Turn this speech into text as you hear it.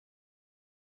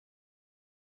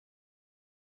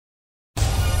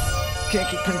Can't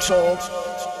keep control.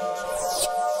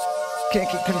 Can't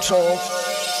keep control.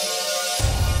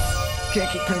 Can't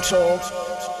keep control.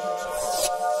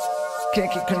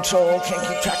 Can't keep control. Can't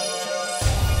keep track.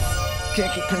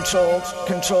 Can't keep control.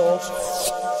 Control.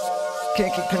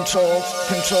 Can't keep control.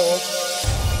 Control.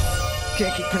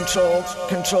 Can't keep control.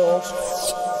 Control.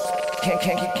 Can't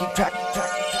keep track.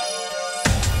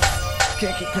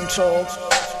 Can't keep control.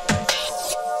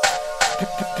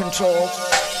 Control.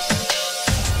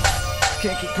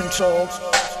 Can't keep control.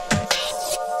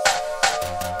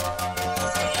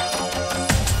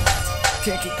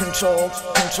 Can't keep control.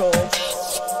 Control.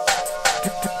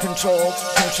 Control.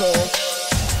 Control.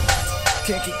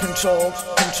 Can't keep control.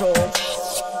 Control.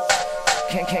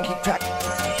 Can't keep track.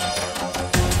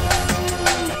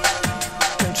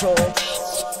 Control.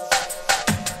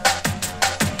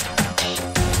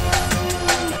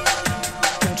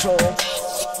 Control.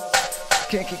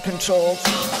 Can't keep control.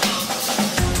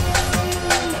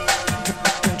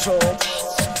 Control.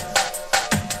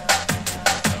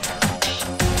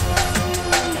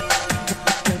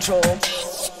 Control.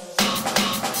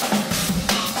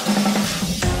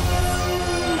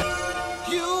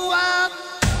 You are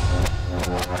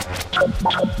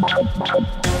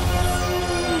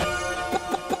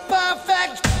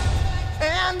perfect,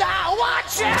 and I want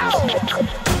you.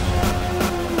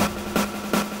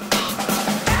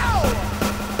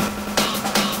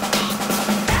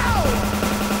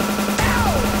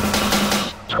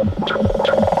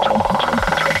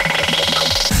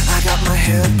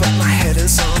 But my head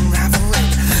is unraveling.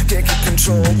 Can't keep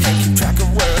control, can't keep track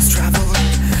of where it's traveling.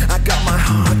 I got my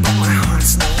heart, but my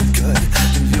heart's no good,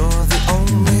 and you're the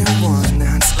only one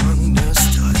that's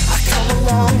understood. I come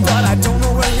along, but I don't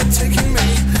know where you're taking me.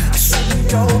 I shouldn't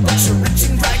go, but you're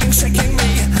reaching, dragging, shaking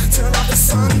me. Turn off the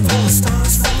sun, pull the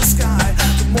stars from the sky.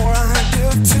 The more I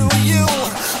give to you,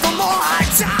 the more I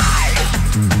die.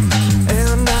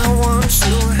 And I want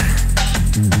you.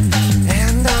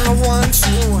 And I want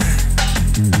you.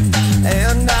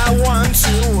 And I want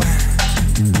you.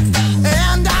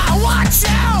 And I want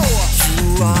you.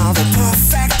 You are the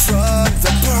perfect drug,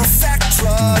 the perfect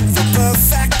drug, the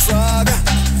perfect drug.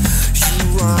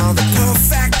 You are the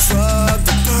perfect drug,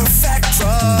 the perfect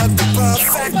drug, the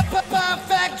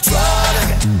perfect drug.